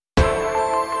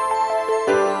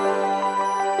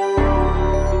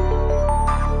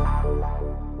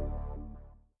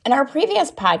In our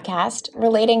previous podcast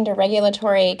relating to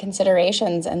regulatory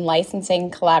considerations and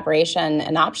licensing, collaboration,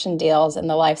 and option deals in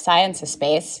the life sciences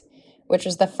space, which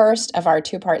was the first of our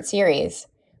two-part series,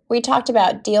 we talked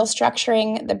about deal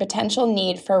structuring, the potential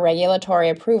need for regulatory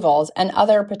approvals, and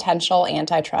other potential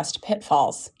antitrust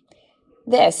pitfalls.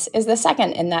 This is the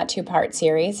second in that two-part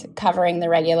series covering the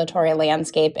regulatory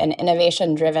landscape in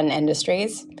innovation-driven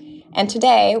industries. And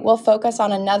today, we'll focus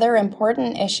on another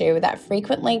important issue that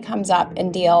frequently comes up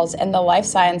in deals in the life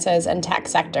sciences and tech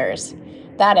sectors.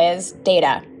 That is,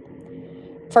 data.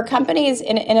 For companies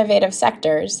in innovative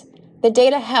sectors, the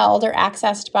data held or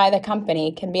accessed by the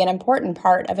company can be an important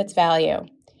part of its value.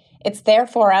 It's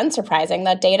therefore unsurprising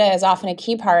that data is often a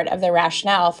key part of the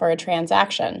rationale for a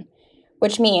transaction,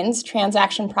 which means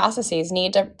transaction processes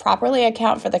need to properly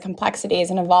account for the complexities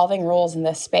and evolving rules in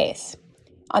this space.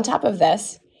 On top of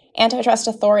this, antitrust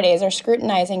authorities are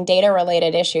scrutinizing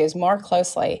data-related issues more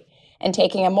closely and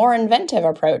taking a more inventive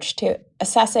approach to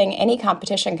assessing any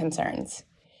competition concerns.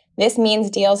 This means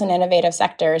deals in innovative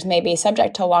sectors may be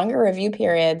subject to longer review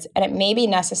periods, and it may be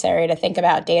necessary to think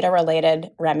about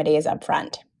data-related remedies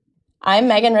upfront. I'm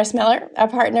Meghan Rissmiller, a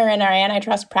partner in our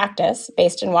antitrust practice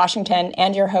based in Washington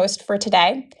and your host for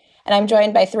today, and I'm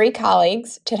joined by three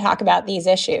colleagues to talk about these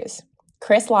issues.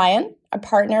 Chris Lyon, a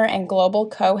partner and global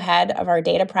co-head of our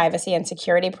data privacy and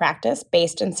security practice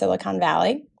based in Silicon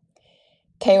Valley.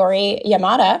 Kaori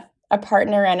Yamada, a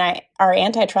partner in our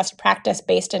antitrust practice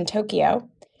based in Tokyo.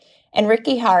 And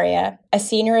Rikki Haria, a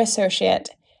senior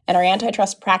associate in our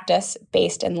antitrust practice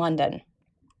based in London.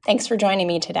 Thanks for joining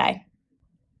me today.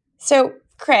 So,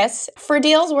 Chris, for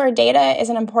deals where data is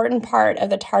an important part of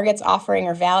the target's offering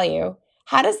or value,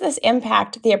 how does this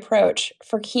impact the approach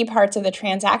for key parts of the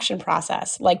transaction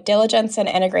process, like diligence and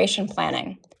integration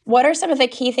planning? What are some of the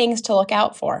key things to look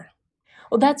out for?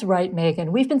 Well, that's right,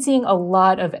 Megan. We've been seeing a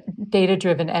lot of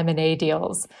data-driven M&A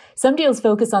deals. Some deals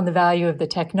focus on the value of the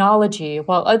technology,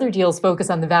 while other deals focus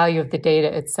on the value of the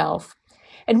data itself.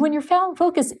 And when your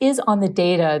focus is on the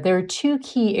data, there are two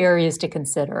key areas to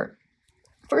consider.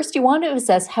 First, you want to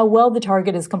assess how well the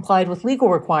target has complied with legal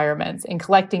requirements in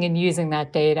collecting and using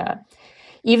that data.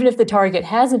 Even if the target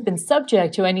hasn't been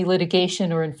subject to any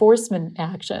litigation or enforcement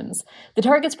actions, the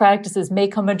target's practices may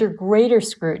come under greater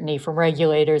scrutiny from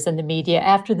regulators and the media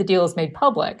after the deal is made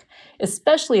public,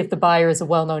 especially if the buyer is a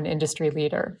well-known industry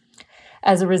leader.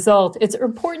 As a result, it's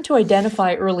important to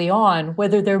identify early on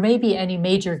whether there may be any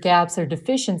major gaps or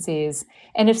deficiencies,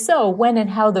 and if so, when and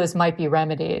how those might be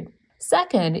remedied.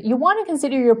 Second, you want to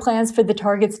consider your plans for the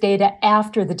target's data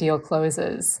after the deal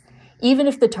closes. Even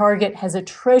if the target has a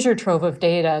treasure trove of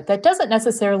data, that doesn't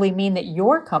necessarily mean that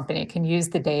your company can use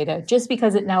the data just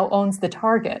because it now owns the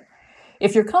target.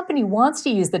 If your company wants to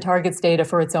use the target's data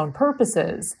for its own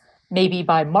purposes, maybe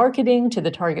by marketing to the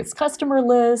target's customer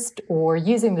list or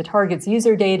using the target's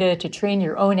user data to train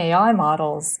your own AI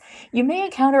models, you may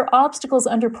encounter obstacles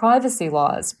under privacy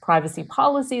laws, privacy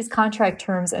policies, contract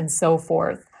terms, and so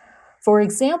forth. For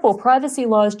example, privacy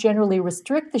laws generally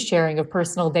restrict the sharing of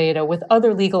personal data with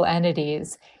other legal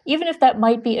entities, even if that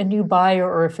might be a new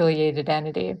buyer or affiliated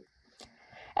entity.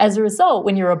 As a result,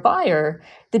 when you're a buyer,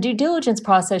 the due diligence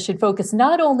process should focus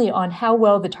not only on how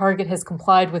well the target has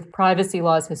complied with privacy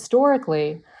laws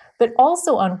historically, but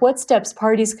also on what steps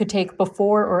parties could take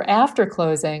before or after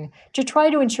closing to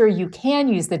try to ensure you can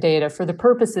use the data for the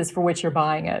purposes for which you're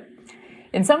buying it.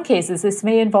 In some cases, this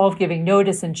may involve giving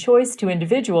notice and choice to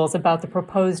individuals about the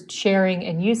proposed sharing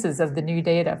and uses of the new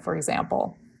data, for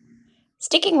example.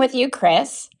 Sticking with you,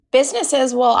 Chris,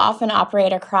 businesses will often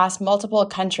operate across multiple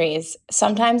countries,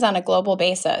 sometimes on a global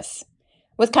basis.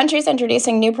 With countries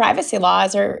introducing new privacy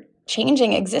laws or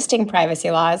changing existing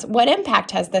privacy laws, what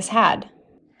impact has this had?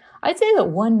 I'd say that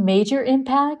one major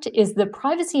impact is that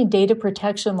privacy and data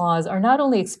protection laws are not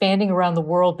only expanding around the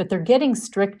world, but they're getting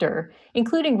stricter,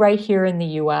 including right here in the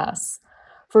U.S.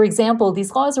 For example,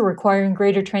 these laws are requiring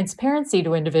greater transparency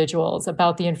to individuals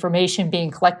about the information being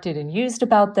collected and used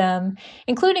about them,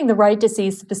 including the right to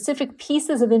see specific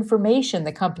pieces of information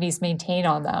that companies maintain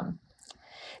on them.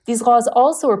 These laws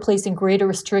also are placing greater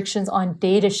restrictions on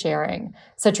data sharing,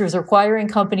 such as requiring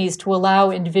companies to allow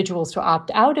individuals to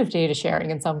opt out of data sharing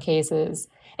in some cases,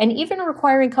 and even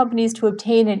requiring companies to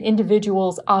obtain an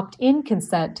individual's opt-in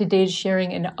consent to data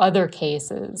sharing in other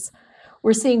cases.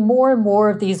 We're seeing more and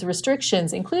more of these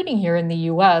restrictions, including here in the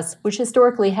U.S., which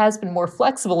historically has been more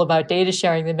flexible about data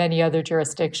sharing than many other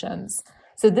jurisdictions.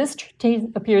 So this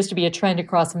appears to be a trend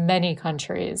across many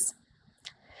countries.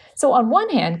 So on one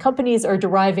hand, companies are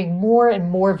deriving more and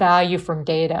more value from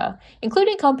data,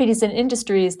 including companies in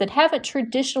industries that haven't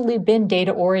traditionally been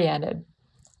data-oriented.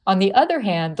 On the other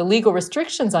hand, the legal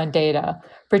restrictions on data,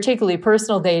 particularly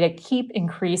personal data, keep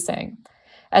increasing.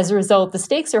 As a result, the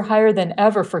stakes are higher than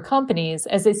ever for companies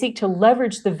as they seek to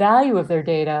leverage the value of their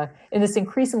data in this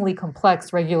increasingly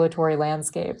complex regulatory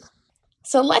landscape.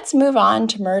 So let's move on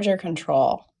to merger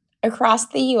control. Across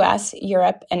the US,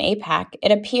 Europe, and APAC,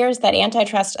 it appears that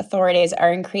antitrust authorities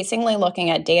are increasingly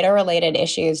looking at data-related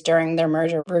issues during their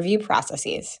merger review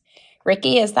processes.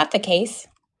 Rikki, is that the case?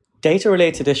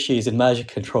 Data-related issues in merger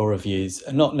control reviews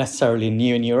are not necessarily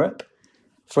new in Europe.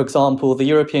 For example, the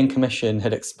European Commission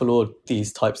had explored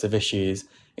these types of issues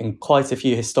in quite a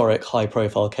few historic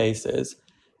high-profile cases.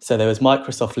 So there was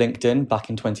Microsoft LinkedIn back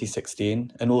in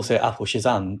 2016 and also Apple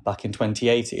Shazam back in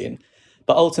 2018.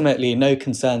 But ultimately, no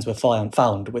concerns were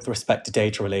found with respect to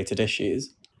data-related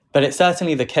issues. But it's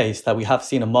certainly the case that we have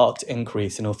seen a marked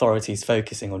increase in authorities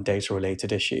focusing on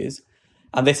data-related issues.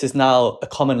 And this is now a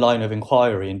common line of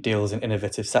inquiry in deals in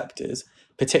innovative sectors,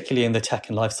 particularly in the tech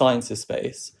and life sciences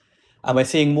space. And we're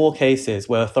seeing more cases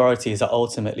where authorities are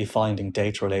ultimately finding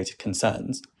data-related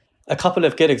concerns. A couple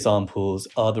of good examples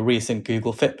are the recent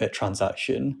Google Fitbit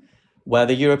transaction, where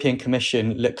the European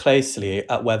Commission looked closely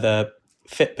at whether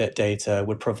Fitbit data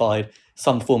would provide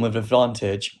some form of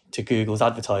advantage to Google's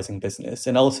advertising business,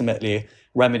 and ultimately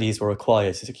remedies were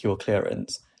required to secure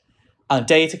clearance. And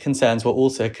data concerns were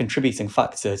also a contributing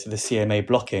factor to the CMA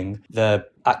blocking the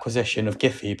acquisition of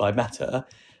Giphy by Meta.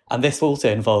 And this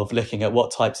also involved looking at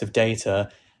what types of data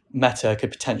Meta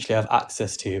could potentially have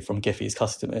access to from Giphy's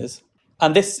customers.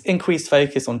 And this increased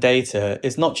focus on data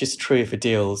is not just true for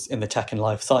deals in the tech and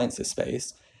life sciences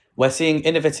space. We're seeing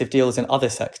innovative deals in other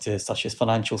sectors, such as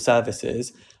financial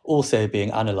services, also being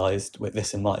analysed with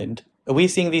this in mind. Are we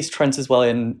seeing these trends as well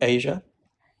in Asia?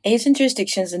 Asian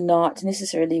jurisdictions are not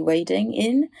necessarily wading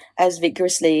in as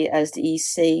vigorously as the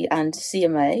EC and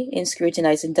CMA in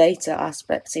scrutinizing data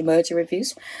aspects in merger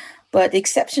reviews, but the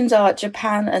exceptions are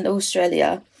Japan and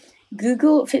Australia.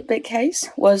 Google Fitbit case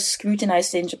was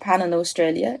scrutinized in Japan and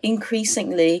Australia,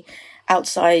 increasingly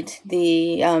outside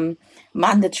the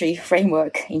mandatory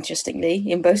framework, interestingly,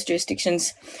 in both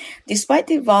jurisdictions. Despite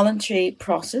the voluntary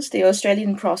process, the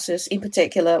Australian process in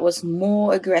particular was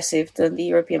more aggressive than the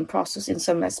European process in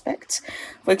some aspects,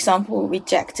 for example,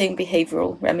 rejecting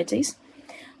behavioral remedies.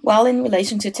 While in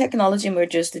relation to technology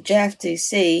mergers, the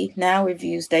JFTC now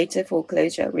reviews data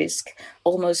foreclosure risk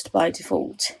almost by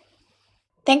default.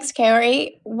 Thanks,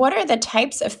 Kaori. What are the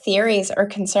types of theories or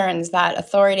concerns that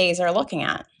authorities are looking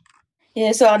at?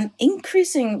 Yeah, so an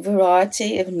increasing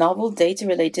variety of novel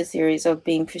data-related theories are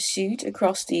being pursued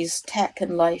across these tech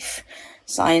and life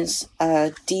science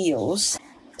deals.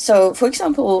 So, for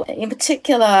example, in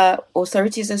particular,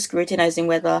 authorities are scrutinizing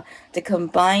whether the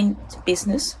combined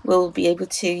business will be able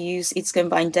to use its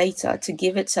combined data to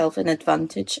give itself an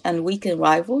advantage and weaken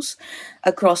rivals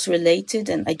across related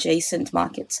and adjacent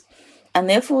markets, and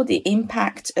therefore the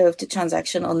impact of the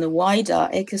transaction on the wider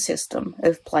ecosystem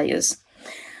of players.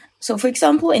 So, for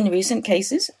example, in recent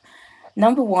cases,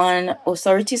 number one,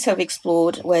 authorities have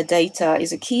explored where data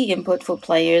is a key input for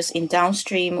players in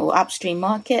downstream or upstream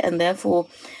market, and therefore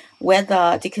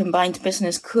whether the combined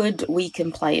business could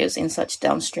weaken players in such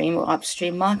downstream or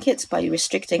upstream markets by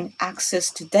restricting access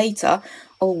to data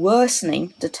or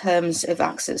worsening the terms of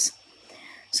access.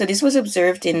 So this was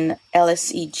observed in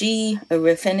LSEG, a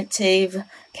Refinitiv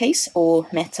case, or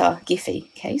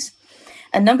Meta-Giphy case.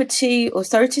 And number two,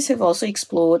 authorities have also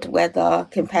explored whether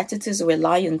competitors are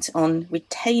reliant on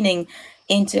retaining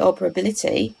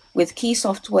interoperability with key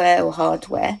software or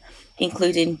hardware,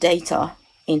 including data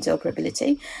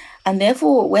interoperability, and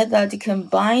therefore whether the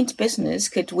combined business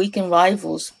could weaken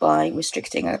rivals by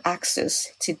restricting access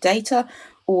to data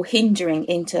or hindering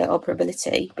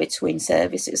interoperability between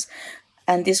services.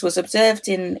 And this was observed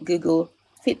in Google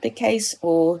Fitbit case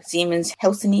or Siemens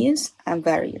Healthineers and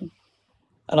Varian.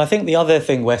 And I think the other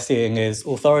thing we're seeing is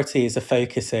authorities are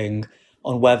focusing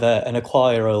on whether an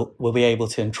acquirer will be able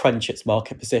to entrench its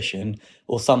market position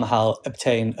or somehow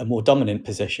obtain a more dominant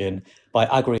position by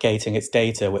aggregating its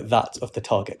data with that of the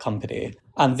target company.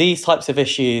 And these types of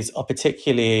issues are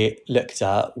particularly looked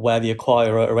at where the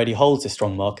acquirer already holds a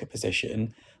strong market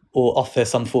position or offers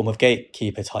some form of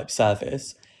gatekeeper type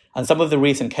service. And some of the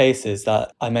recent cases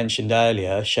that I mentioned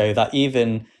earlier show that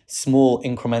even small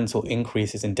incremental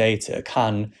increases in data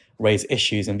can raise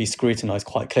issues and be scrutinized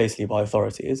quite closely by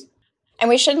authorities. And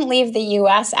we shouldn't leave the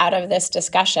US out of this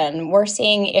discussion. We're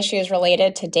seeing issues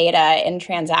related to data in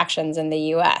transactions in the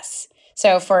US.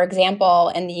 So, for example,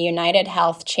 in the United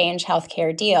Health Change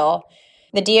Healthcare deal,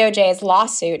 the DOJ's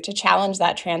lawsuit to challenge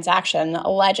that transaction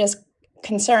alleges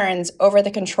concerns over the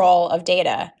control of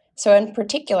data. So in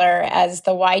particular, as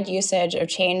the wide usage of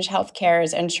Change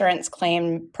Healthcare's insurance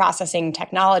claim processing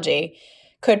technology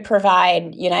could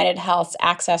provide United Health's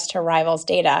access to rivals'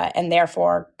 data and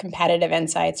therefore competitive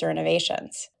insights or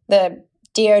innovations. The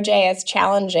DOJ is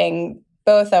challenging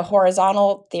both a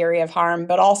horizontal theory of harm,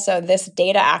 but also this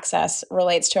data access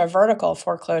relates to a vertical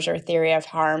foreclosure theory of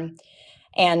harm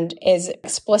and is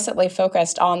explicitly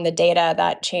focused on the data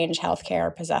that Change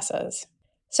Healthcare possesses.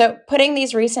 So putting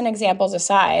these recent examples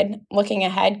aside, looking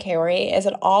ahead, Kaori, is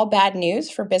it all bad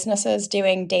news for businesses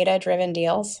doing data-driven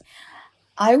deals?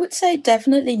 I would say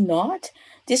definitely not.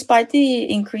 Despite the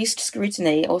increased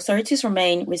scrutiny, authorities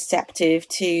remain receptive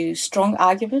to strong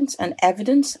arguments and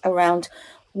evidence around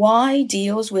why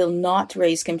deals will not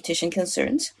raise competition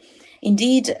concerns.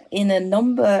 Indeed, in a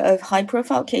number of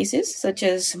high-profile cases, such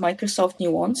as Microsoft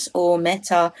Nuance or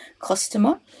Meta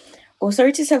Customer,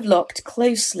 authorities have looked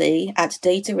closely at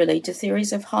data-related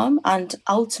theories of harm and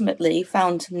ultimately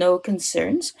found no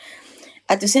concerns.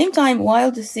 At the same time,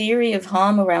 while the theory of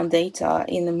harm around data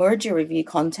in the merger review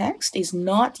context is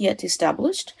not yet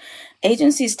established,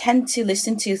 agencies tend to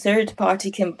listen to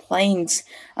third-party complaints,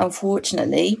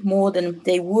 unfortunately, more than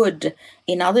they would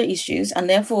in other issues, and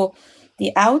therefore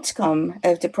the outcome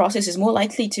of the process is more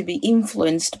likely to be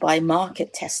influenced by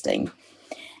market testing.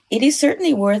 It is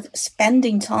certainly worth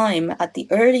spending time at the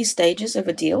early stages of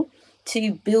a deal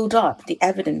to build up the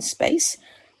evidence base.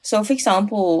 So, for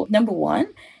example, number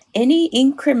one, any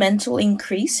incremental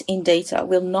increase in data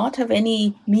will not have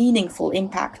any meaningful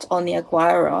impact on the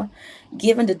acquirer,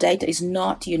 given the data is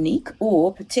not unique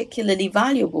or particularly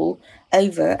valuable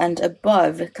over and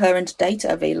above current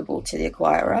data available to the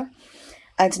acquirer.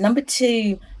 And number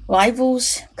two,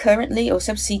 rivals currently or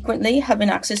subsequently having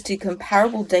access to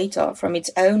comparable data from its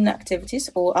own activities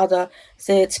or other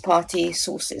third-party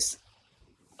sources.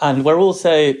 And we're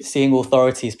also seeing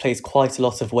authorities place quite a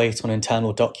lot of weight on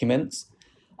internal documents.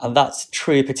 And that's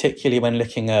true particularly when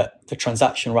looking at the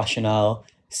transaction rationale,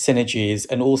 synergies,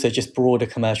 and also just broader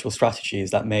commercial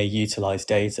strategies that may utilize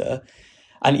data.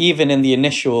 And even in the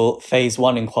initial phase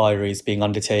one inquiries being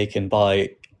undertaken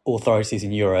by authorities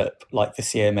in Europe, like the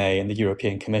CMA and the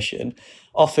European Commission,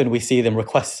 often we see them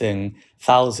requesting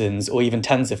thousands or even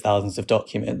tens of thousands of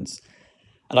documents.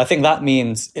 And I think that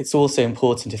means it's also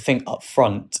important to think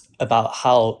upfront about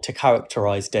how to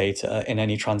characterize data in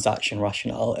any transaction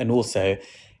rationale and also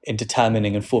in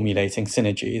determining and formulating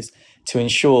synergies to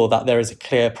ensure that there is a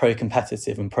clear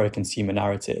pro-competitive and pro-consumer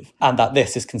narrative and that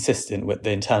this is consistent with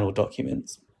the internal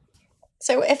documents.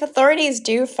 So if authorities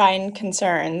do find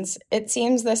concerns, it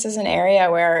seems this is an area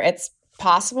where it's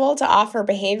possible to offer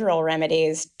behavioral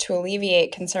remedies to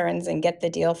alleviate concerns and get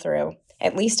the deal through,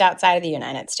 at least outside of the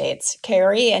United States.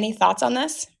 Kaori, any thoughts on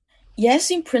this? Yes,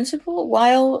 in principle,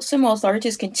 while some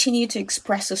authorities continue to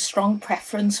express a strong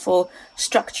preference for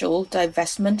structural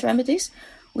divestment remedies,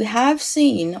 we have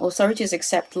seen authorities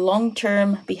accept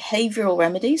long-term behavioral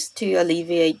remedies to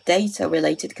alleviate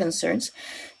data-related concerns,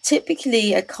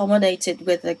 typically accommodated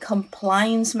with a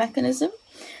compliance mechanism,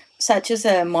 such as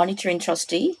a monitoring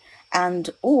trustee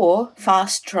or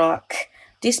fast-track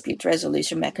dispute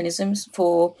resolution mechanisms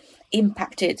for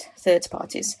impacted third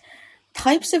parties.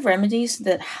 Types of remedies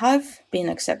that have been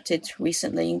accepted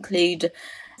recently include,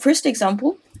 first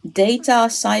example, data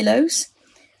silos,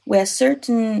 where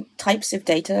certain types of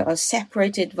data are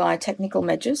separated via technical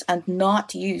measures and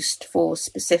not used for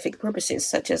specific purposes,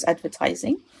 such as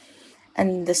advertising.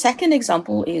 And the second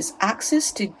example is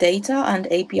access to data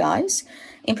and APIs,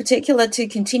 in particular to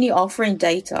continue offering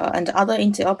data and other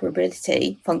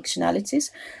interoperability functionalities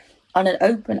on an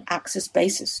open access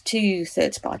basis to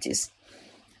third parties.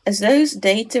 As those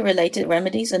data-related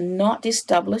remedies are not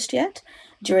established yet,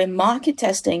 during market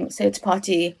testing,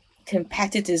 third-party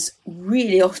competitors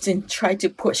really often try to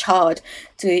push hard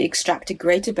to extract a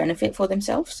greater benefit for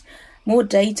themselves. More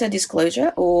data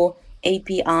disclosure or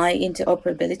API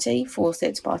interoperability for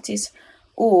third parties,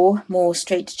 or more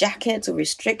straitjackets or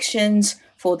restrictions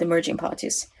for the merging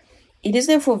parties. It is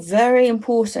therefore very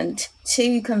important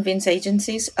to convince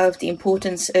agencies of the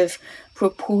importance of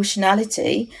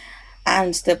proportionality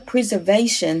and the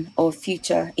preservation of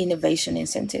future innovation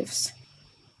incentives.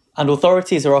 And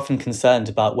authorities are often concerned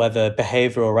about whether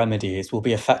behavioural remedies will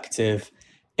be effective,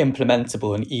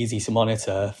 implementable and easy to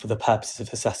monitor for the purposes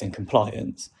of assessing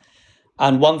compliance.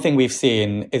 And one thing we've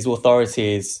seen is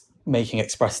authorities making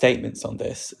express statements on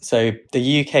this. So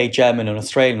the UK, German and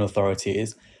Australian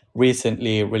authorities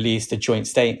recently released a joint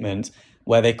statement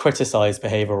where they criticised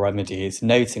behavioural remedies,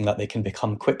 noting that they can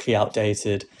become quickly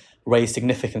outdated, raise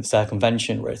significant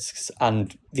circumvention risks,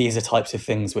 and these are types of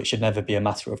things which should never be a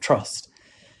matter of trust.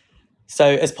 So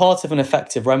as part of an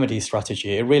effective remedy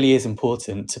strategy, it really is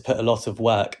important to put a lot of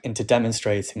work into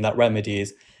demonstrating that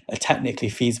remedies are technically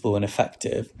feasible and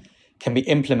effective, can be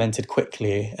implemented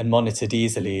quickly and monitored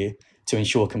easily to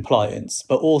ensure compliance,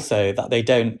 but also that they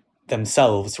don't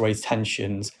themselves raise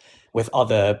tensions with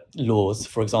other laws,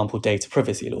 for example, data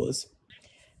privacy laws.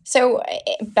 So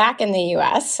back in the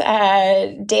US,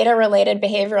 data-related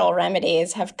behavioral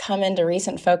remedies have come into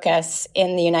recent focus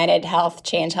in the United Health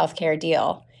Change Healthcare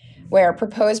deal, where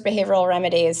proposed behavioral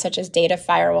remedies such as data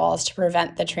firewalls to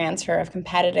prevent the transfer of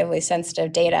competitively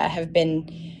sensitive data have been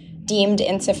deemed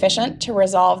insufficient to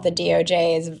resolve the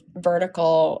DOJ's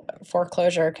vertical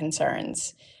foreclosure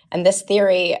concerns. And this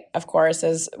theory, of course,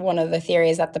 is one of the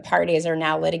theories that the parties are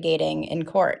now litigating in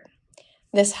court.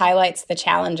 This highlights the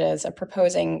challenges of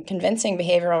proposing convincing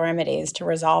behavioral remedies to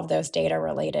resolve those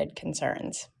data-related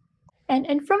concerns.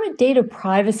 And from a data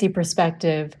privacy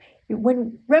perspective,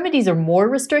 when remedies are more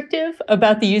restrictive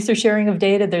about the use or sharing of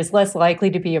data, there's less likely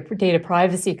to be a data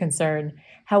privacy concern.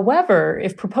 However,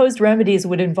 if proposed remedies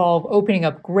would involve opening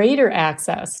up greater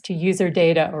access to user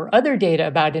data or other data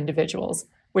about individuals,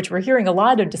 which we're hearing a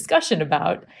lot of discussion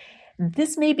about,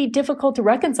 this may be difficult to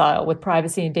reconcile with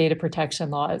privacy and data protection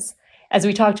laws. As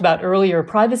we talked about earlier,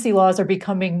 privacy laws are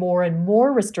becoming more and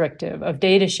more restrictive of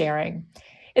data sharing.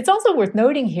 It's also worth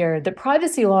noting here that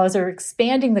privacy laws are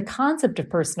expanding the concept of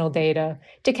personal data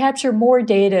to capture more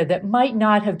data that might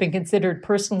not have been considered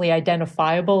personally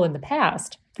identifiable in the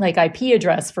past, like IP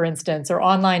address, for instance, or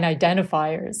online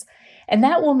identifiers. And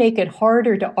that will make it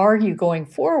harder to argue going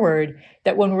forward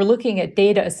that when we're looking at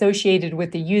data associated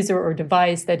with the user or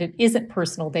device, that it isn't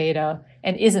personal data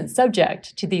and isn't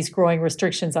subject to these growing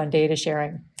restrictions on data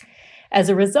sharing. As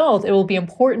a result, it will be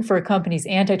important for a company's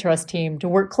antitrust team to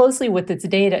work closely with its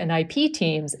data and IP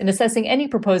teams in assessing any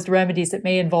proposed remedies that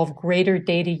may involve greater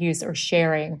data use or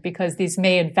sharing, because these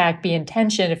may in fact be in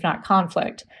tension, if not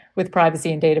conflict, with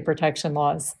privacy and data protection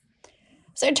laws.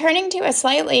 So turning to a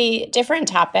slightly different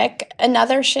topic,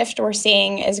 another shift we're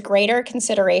seeing is greater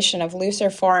consideration of looser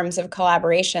forms of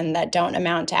collaboration that don't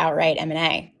amount to outright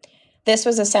M&A. This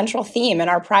was a central theme in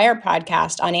our prior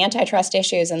podcast on antitrust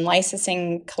issues and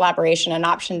licensing, collaboration, and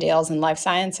option deals in life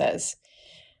sciences.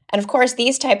 And of course,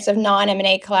 these types of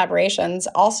non-M&A collaborations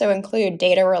also include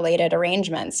data-related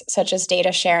arrangements, such as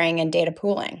data sharing and data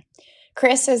pooling.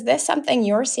 Chris, is this something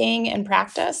you're seeing in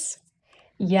practice?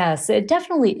 Yes, it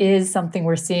definitely is something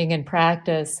we're seeing in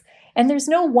practice. And there's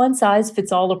no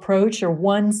one-size-fits-all approach or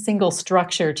one single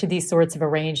structure to these sorts of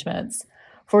arrangements.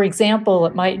 For example,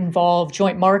 it might involve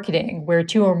joint marketing, where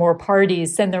two or more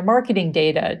parties send their marketing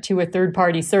data to a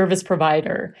third-party service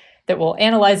provider that will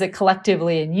analyze it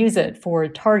collectively and use it for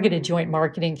targeted joint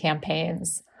marketing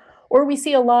campaigns. Or we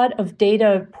see a lot of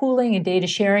data pooling and data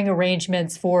sharing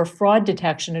arrangements for fraud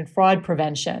detection and fraud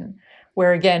prevention,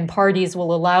 where, again, parties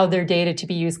will allow their data to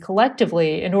be used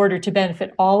collectively in order to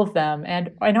benefit all of them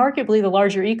and arguably the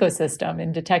larger ecosystem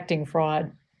in detecting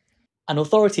fraud. And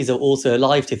authorities are also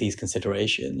alive to these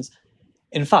considerations.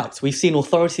 In fact, we've seen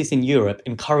authorities in Europe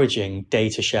encouraging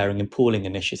data sharing and pooling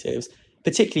initiatives,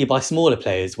 particularly by smaller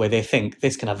players where they think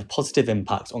this can have a positive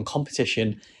impact on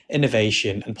competition,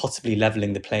 innovation, and possibly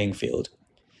levelling the playing field.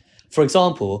 For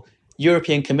example,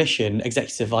 European Commission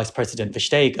Executive Vice President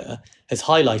Vestager has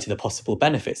highlighted the possible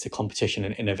benefits to competition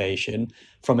and innovation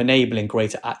from enabling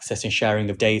greater access and sharing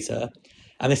of data.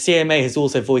 And the CMA has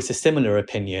also voiced a similar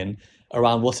opinion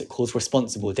around what it calls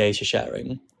responsible data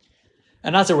sharing.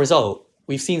 And as a result,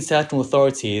 we've seen certain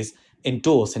authorities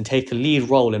endorse and take a lead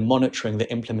role in monitoring the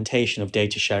implementation of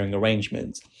data sharing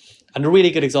arrangements. And a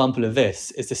really good example of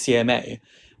this is the CMA,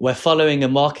 where following a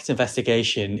market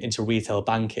investigation into retail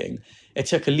banking, it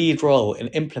took a lead role in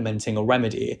implementing a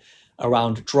remedy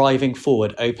around driving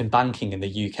forward open banking in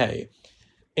the UK,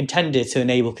 intended to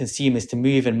enable consumers to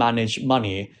move and manage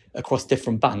money across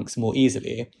different banks more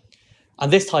easily.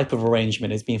 And this type of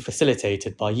arrangement is being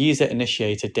facilitated by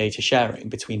user-initiated data sharing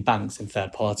between banks and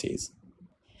third parties.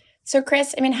 So,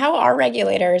 Chris, how are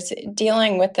regulators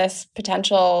dealing with this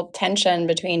potential tension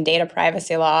between data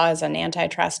privacy laws and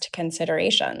antitrust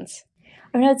considerations?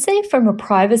 I'd say from a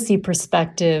privacy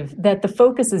perspective that the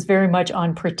focus is very much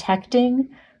on protecting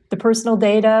the personal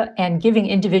data and giving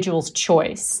individuals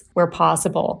choice where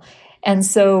possible. And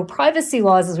so privacy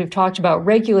laws, as we've talked about,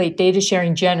 regulate data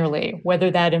sharing generally,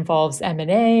 whether that involves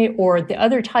M&A or the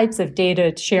other types of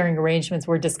data sharing arrangements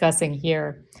we're discussing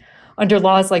here. Under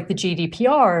laws like the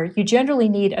GDPR, you generally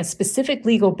need a specific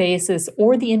legal basis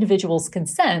or the individual's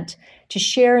consent to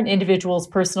share an individual's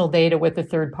personal data with a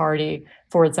third party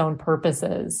for its own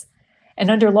purposes. And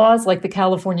under laws like the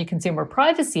California Consumer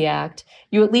Privacy Act,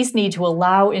 you at least need to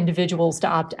allow individuals to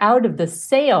opt out of the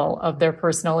sale of their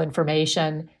personal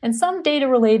information. And some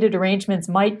data-related arrangements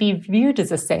might be viewed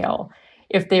as a sale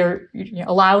if they're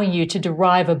allowing you to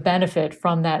derive a benefit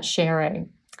from that sharing.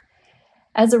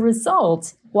 As a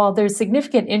result, while there's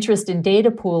significant interest in data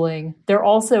pooling, there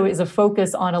also is a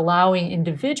focus on allowing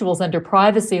individuals under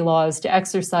privacy laws to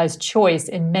exercise choice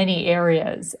in many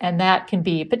areas. And that can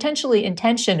be potentially in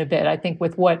tension a bit, I think,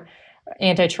 with what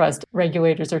antitrust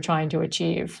regulators are trying to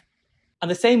achieve. And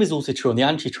the same is also true on the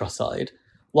antitrust side.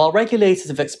 While regulators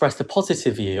have expressed a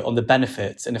positive view on the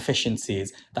benefits and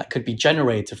efficiencies that could be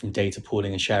generated from data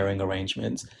pooling and sharing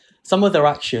arrangements, some of their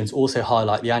actions also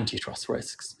highlight the antitrust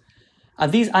risks.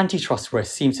 And these antitrust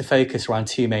risks seem to focus around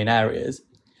two main areas.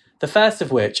 The first of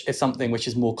which is something which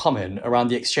is more common around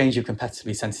the exchange of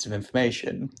competitively sensitive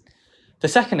information. The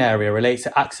second area relates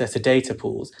to access to data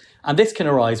pools, and this can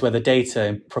arise where the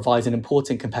data provides an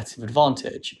important competitive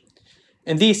advantage.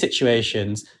 In these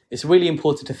situations, it's really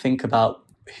important to think about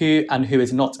who and who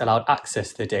is not allowed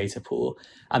access to the data pool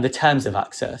and the terms of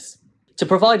access. To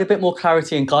provide a bit more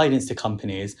clarity and guidance to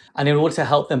companies, and in order to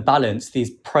help them balance these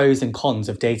pros and cons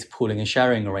of data pooling and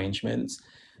sharing arrangements,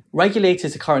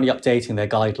 regulators are currently updating their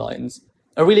guidelines.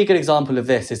 A really good example of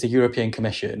this is the European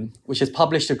Commission, which has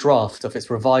published a draft of its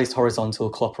revised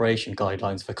horizontal cooperation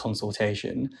guidelines for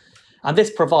consultation. And this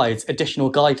provides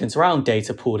additional guidance around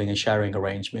data pooling and sharing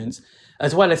arrangements,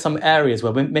 as well as some areas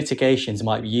where mitigations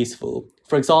might be useful.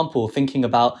 For example, thinking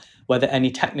about whether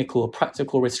any technical or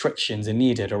practical restrictions are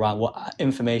needed around what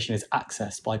information is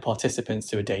accessed by participants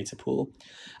to a data pool.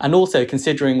 And also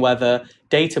considering whether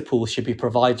data pools should be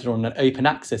provided on an open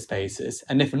access basis,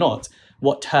 and if not,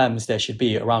 what terms there should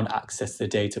be around access to the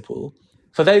data pool.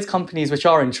 For those companies which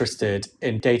are interested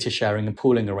in data sharing and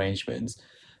pooling arrangements,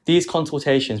 these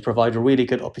consultations provide a really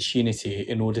good opportunity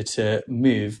in order to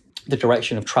move the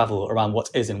direction of travel around what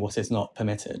is and what is not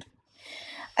permitted.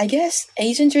 I guess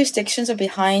Asian jurisdictions are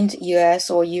behind US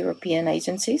or European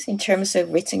agencies in terms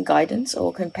of written guidance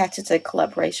or competitor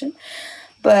collaboration.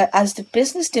 But as the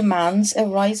business demands are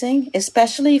rising,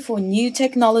 especially for new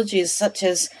technologies such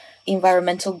as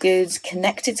environmental goods,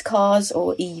 connected cars,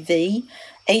 or EV,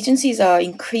 agencies are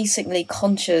increasingly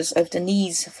conscious of the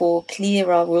needs for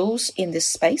clearer rules in this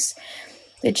space.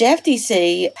 The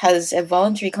JFDC has a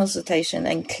voluntary consultation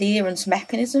and clearance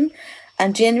mechanism,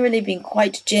 and generally been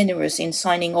quite generous in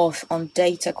signing off on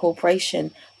data cooperation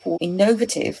for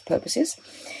innovative purposes,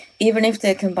 even if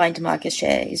the combined market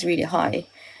share is really high.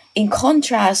 In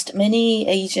contrast, many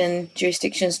Asian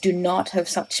jurisdictions do not have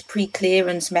such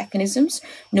pre-clearance mechanisms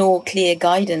nor clear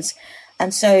guidance,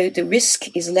 and so the risk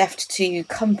is left to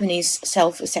companies'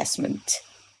 self-assessment.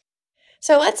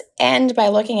 So let's end by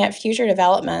looking at future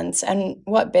developments and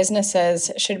what businesses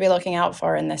should be looking out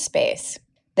for in this space.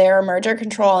 There are merger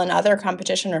control and other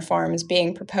competition reforms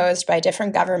being proposed by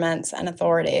different governments and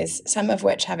authorities, some of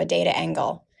which have a data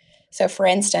angle. So, for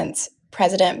instance,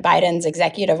 President Biden's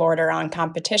executive order on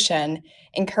competition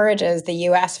encourages the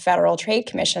U.S. Federal Trade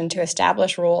Commission to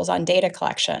establish rules on data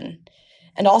collection.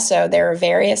 And also, there are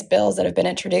various bills that have been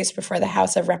introduced before the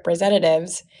House of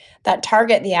Representatives that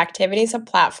target the activities of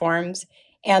platforms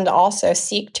and also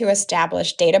seek to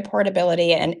establish data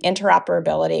portability and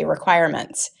interoperability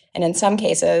requirements, and in some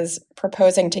cases,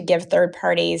 proposing to give third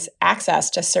parties access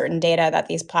to certain data that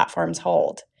these platforms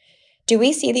hold. Do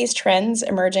we see these trends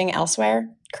emerging elsewhere?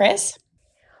 Chris?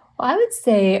 Well, I would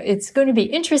say it's going to be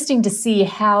interesting to see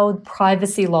how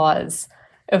privacy laws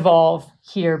evolve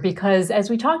here, because as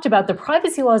we talked about, the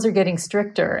privacy laws are getting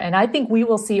stricter. And I think we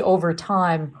will see over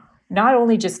time, not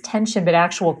only just tension, but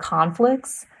actual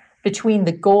conflicts between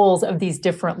the goals of these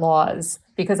different laws.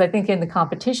 Because I think in the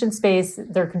competition space,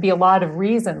 there can be a lot of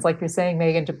reasons, like you're saying,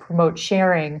 Megan, to promote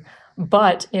sharing.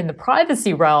 But in the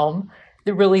privacy realm,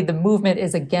 the movement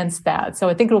is against that. So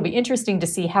I think it'll be interesting to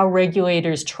see how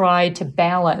regulators try to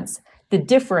balance the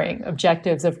differing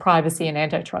objectives of privacy and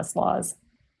antitrust laws.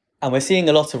 And we're seeing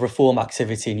a lot of reform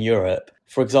activity in Europe.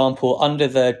 For example, under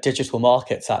the Digital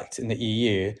Markets Act in the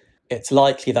EU, it's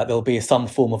likely that there'll be some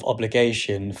form of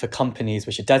obligation for companies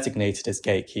which are designated as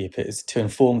gatekeepers to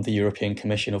inform the European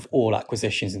Commission of all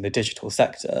acquisitions in the digital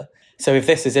sector. So if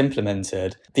this is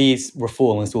implemented, these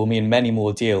reforms will mean many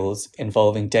more deals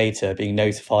involving data being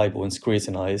notifiable and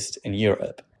scrutinised in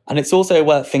Europe. And it's also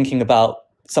worth thinking about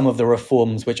some of the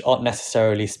reforms which aren't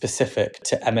necessarily specific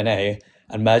to M&A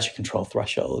and merger control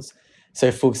thresholds. So,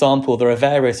 for example, there are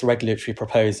various regulatory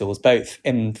proposals, both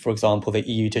in, for example, the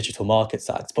EU Digital Markets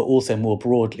Act, but also more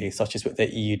broadly, such as with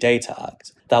the EU Data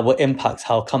Act, that will impact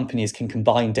how companies can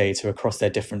combine data across their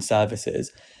different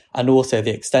services and also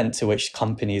the extent to which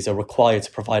companies are required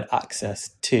to provide access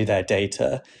to their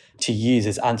data to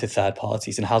users and to third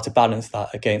parties, and how to balance that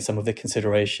against some of the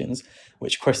considerations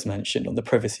which Chris mentioned on the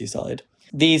privacy side.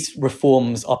 These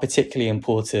reforms are particularly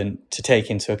important to take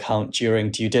into account during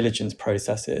due diligence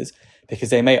processes because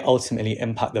they may ultimately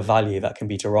impact the value that can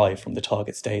be derived from the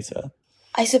target's data.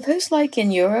 I suppose, like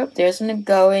in Europe, there's an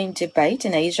ongoing debate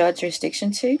in Asia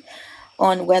jurisdiction too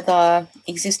on whether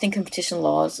existing competition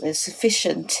laws are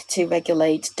sufficient to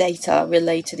regulate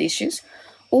data-related issues,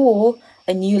 or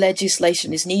a new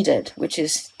legislation is needed, which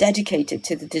is dedicated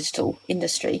to the digital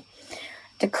industry.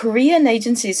 The Korean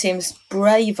agency seems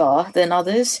braver than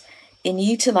others in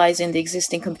utilizing the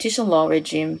existing competition law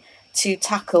regime to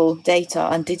tackle data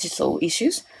and digital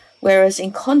issues, whereas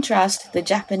in contrast, the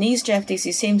Japanese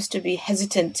JFTC seems to be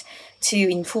hesitant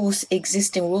to enforce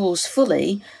existing rules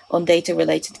fully on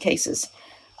data-related cases.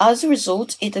 As a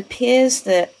result, it appears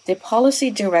that the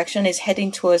policy direction is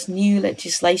heading towards new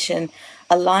legislation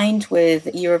aligned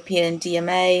with European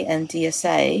DMA and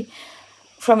DSA.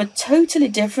 From a totally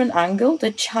different angle,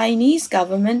 the Chinese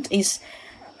government is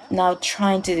now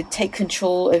trying to take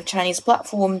control of Chinese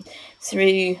platform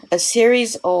through a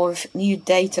series of new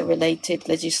data-related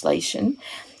legislation,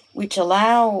 which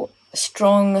allow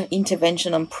strong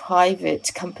intervention on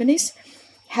private companies.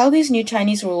 How these new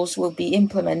Chinese rules will be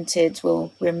implemented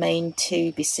will remain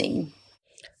to be seen.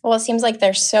 Well, it seems like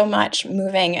there's so much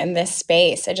moving in this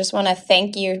space. I just want to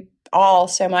thank you all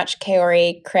so much,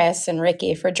 Kaori, Chris, and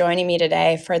Rikki, for joining me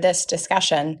today for this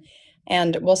discussion.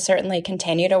 And we'll certainly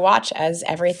continue to watch as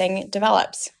everything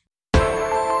develops.